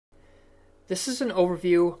This is an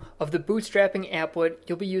overview of the bootstrapping applet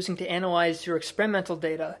you'll be using to analyze your experimental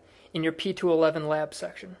data in your P211 lab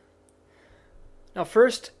section. Now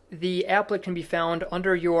first, the applet can be found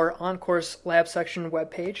under your on-course lab section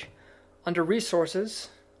webpage, under Resources,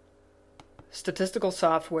 Statistical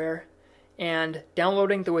Software, and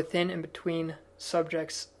Downloading the Within and Between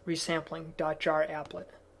Subjects Resampling.jar applet.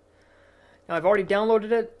 Now I've already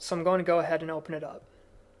downloaded it, so I'm going to go ahead and open it up.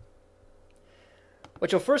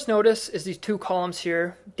 What you'll first notice is these two columns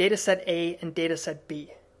here, dataset A and dataset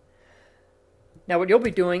B. Now what you'll be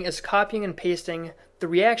doing is copying and pasting the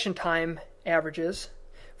reaction time averages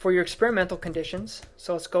for your experimental conditions.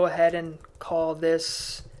 So let's go ahead and call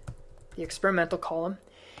this the experimental column,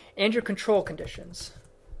 and your control conditions.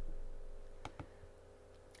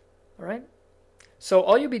 Alright, so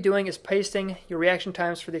all you'll be doing is pasting your reaction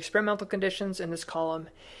times for the experimental conditions in this column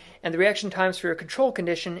and the reaction times for your control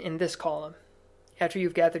condition in this column after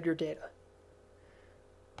you've gathered your data.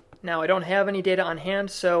 Now I don't have any data on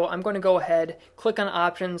hand, so I'm going to go ahead, click on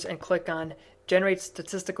Options, and click on Generate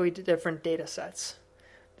Statistically Different Data Sets.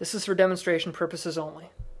 This is for demonstration purposes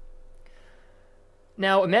only.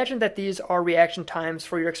 Now imagine that these are reaction times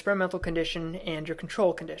for your experimental condition and your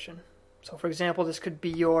control condition. So for example, this could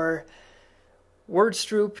be your word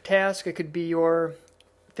Stroop task, it could be your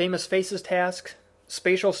famous faces task,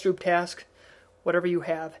 spatial Stroop task, whatever you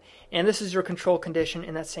have. And this is your control condition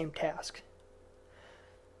in that same task.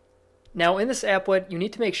 Now in this applet, you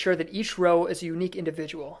need to make sure that each row is a unique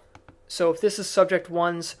individual. So if this is subject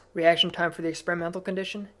 1's reaction time for the experimental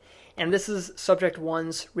condition, and this is subject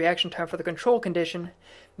 1's reaction time for the control condition,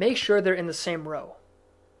 make sure they're in the same row.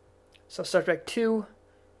 So subject 2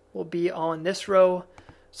 will be all in this row,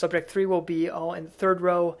 subject 3 will be all in the third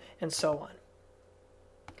row, and so on.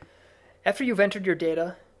 After you've entered your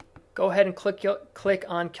data, go ahead and click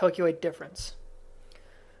on Calculate Difference.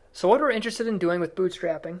 So what we're interested in doing with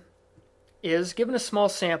bootstrapping is, given a small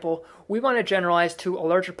sample, we want to generalize to a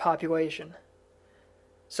larger population.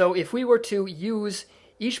 So if we were to use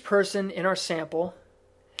each person in our sample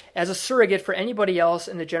as a surrogate for anybody else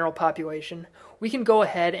in the general population, we can go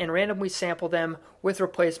ahead and randomly sample them with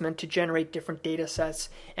replacement to generate different data sets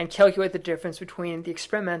and calculate the difference between the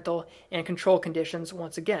experimental and control conditions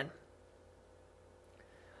once again.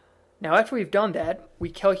 Now after we've done that, we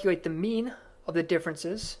calculate the mean of the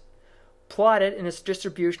differences, plot it in its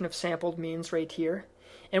distribution of sampled means right here,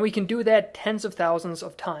 and we can do that tens of thousands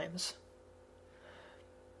of times.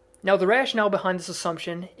 Now the rationale behind this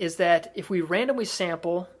assumption is that if we randomly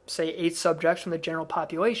sample, say 8 subjects from the general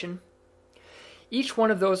population, each one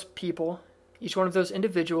of those people, each one of those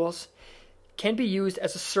individuals, can be used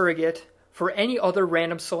as a surrogate for any other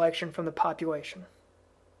random selection from the population.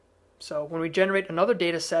 So when we generate another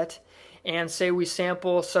data set and say we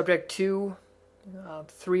sample subject 2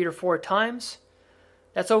 3 or 4 times,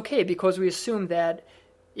 that's okay because we assume that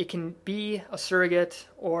it can be a surrogate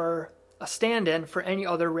or a stand-in for any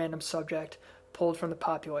other random subject pulled from the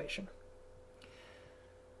population.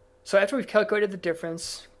 So after we've calculated the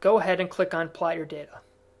difference, go ahead and click on Plot Your Data.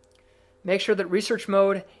 Make sure that Research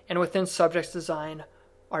Mode and Within Subjects Design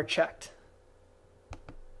are checked.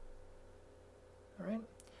 All right.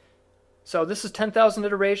 So this is 10,000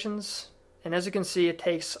 iterations, and as you can see, it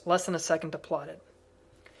takes less than a second to plot it.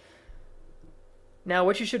 Now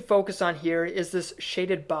what you should focus on here is this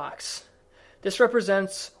shaded box. This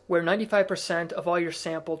represents where 95% of all your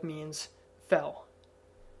sampled means fell.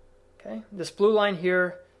 Okay? This blue line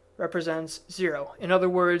here represents 0. In other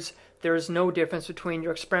words, there is no difference between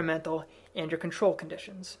your experimental and your control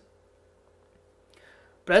conditions.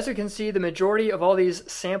 But as you can see, the majority of all these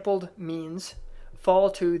sampled means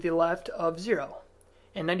fall to the left of 0,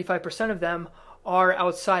 and 95% of them are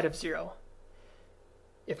outside of 0.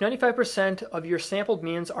 If 95% of your sampled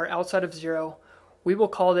means are outside of 0, we will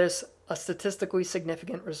call this a statistically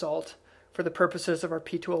significant result for the purposes of our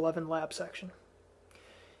P211 lab section.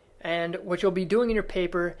 And what you'll be doing in your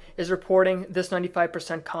paper is reporting this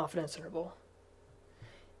 95% confidence interval.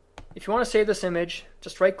 If you want to save this image,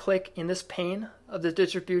 just right-click in this pane of the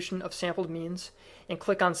distribution of sampled means and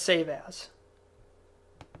click on Save As.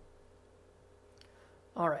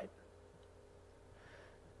 Alright.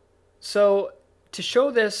 So to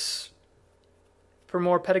show this for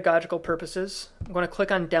more pedagogical purposes, I'm going to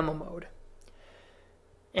click on Demo Mode.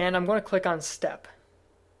 And I'm going to click on Step.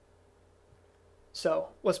 So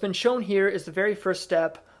what's been shown here is the very first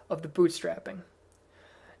step of the bootstrapping.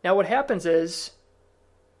 Now what happens is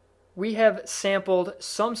we have sampled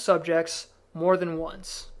some subjects more than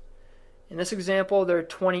once. In this example, there are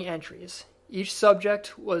 20 entries. Each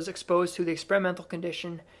subject was exposed to the experimental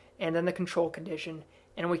condition and then the control condition,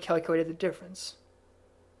 and we calculated the difference.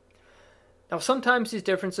 Now sometimes these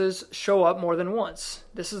differences show up more than once.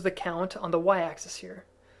 This is the count on the y-axis here.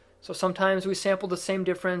 So sometimes we sample the same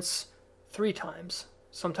difference 3 times.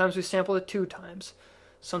 Sometimes we sample it 2 times.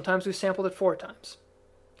 Sometimes we sampled it 4 times.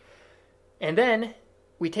 And then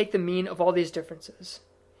we take the mean of all these differences.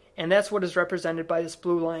 And that's what is represented by this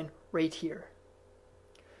blue line right here.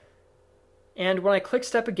 And when I click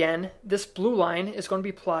step again, this blue line is going to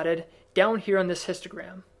be plotted down here on this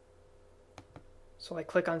histogram. So I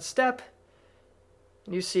click on step,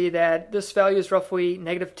 and you see that this value is roughly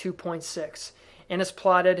negative 2.6, and it's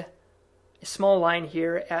plotted a small line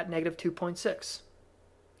here at negative 2.6.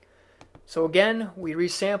 So again, we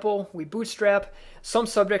resample, we bootstrap. Some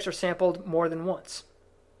subjects are sampled more than once.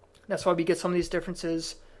 That's why we get some of these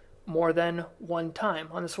differences more than one time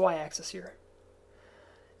on this y-axis here.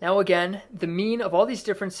 Now again, the mean of all these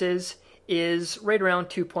differences is right around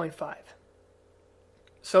 2.5.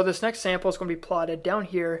 So this next sample is going to be plotted down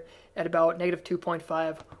here at about negative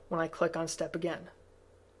 2.5 when I click on step again.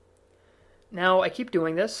 Now I keep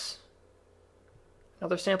doing this.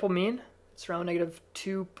 Another sample mean, it's around negative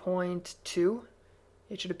 2.2.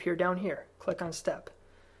 It should appear down here. Click on step.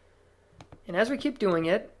 And as we keep doing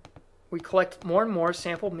it, we collect more and more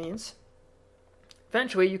sample means.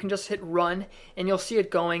 Eventually, you can just hit run, and you'll see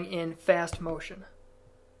it going in fast motion.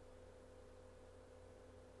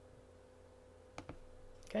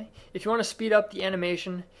 Okay. If you want to speed up the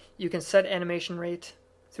animation, you can set animation rate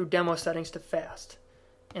through demo settings to fast,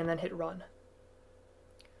 and then hit run.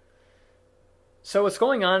 So what's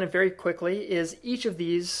going on very quickly is each of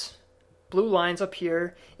these blue lines up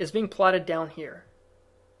here is being plotted down here.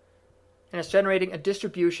 And it's generating a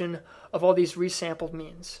distribution of all these resampled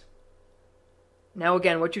means. Now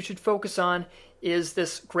again, what you should focus on is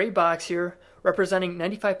this gray box here representing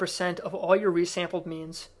 95% of all your resampled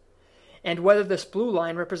means, and whether this blue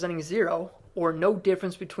line representing 0 or no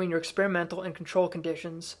difference between your experimental and control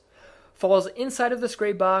conditions falls inside of this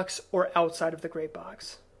gray box or outside of the gray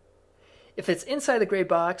box. If it's inside the gray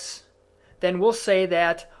box, then we'll say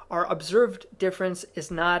that our observed difference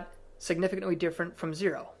is not significantly different from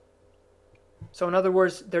 0. So in other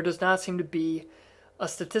words, there does not seem to be a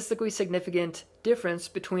statistically significant difference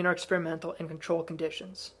between our experimental and control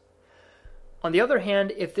conditions. On the other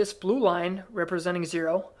hand, if this blue line representing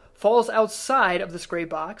 0 falls outside of this gray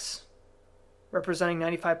box, representing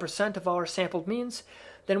 95% of our sampled means,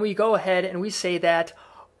 then we go ahead and we say that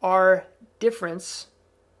our difference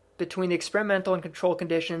between the experimental and control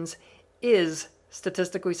conditions is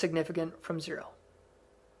statistically significant from 0.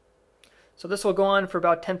 So this will go on for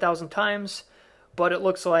about 10,000 times, but it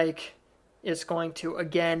looks like it's going to,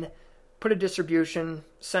 again, put a distribution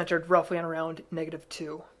centered roughly on around negative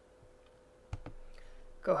 2.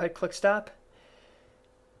 Go ahead, click stop.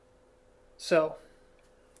 So,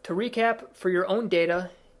 to recap, for your own data,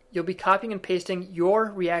 you'll be copying and pasting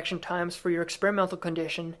your reaction times for your experimental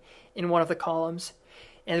condition in one of the columns,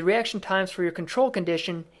 and the reaction times for your control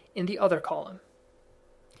condition in the other column.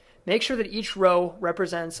 Make sure that each row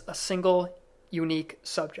represents a single unique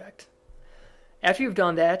subject. After you've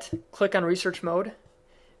done that, click on Research Mode,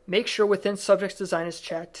 make sure Within Subjects Design is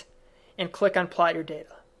checked, and click on Plot Your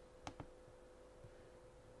Data.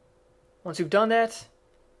 Once you've done that,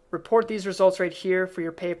 report these results right here for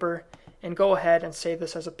your paper, and go ahead and save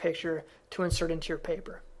this as a picture to insert into your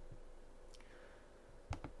paper.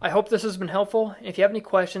 I hope this has been helpful. If you have any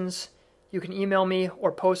questions, you can email me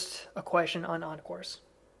or post a question on OnCourse.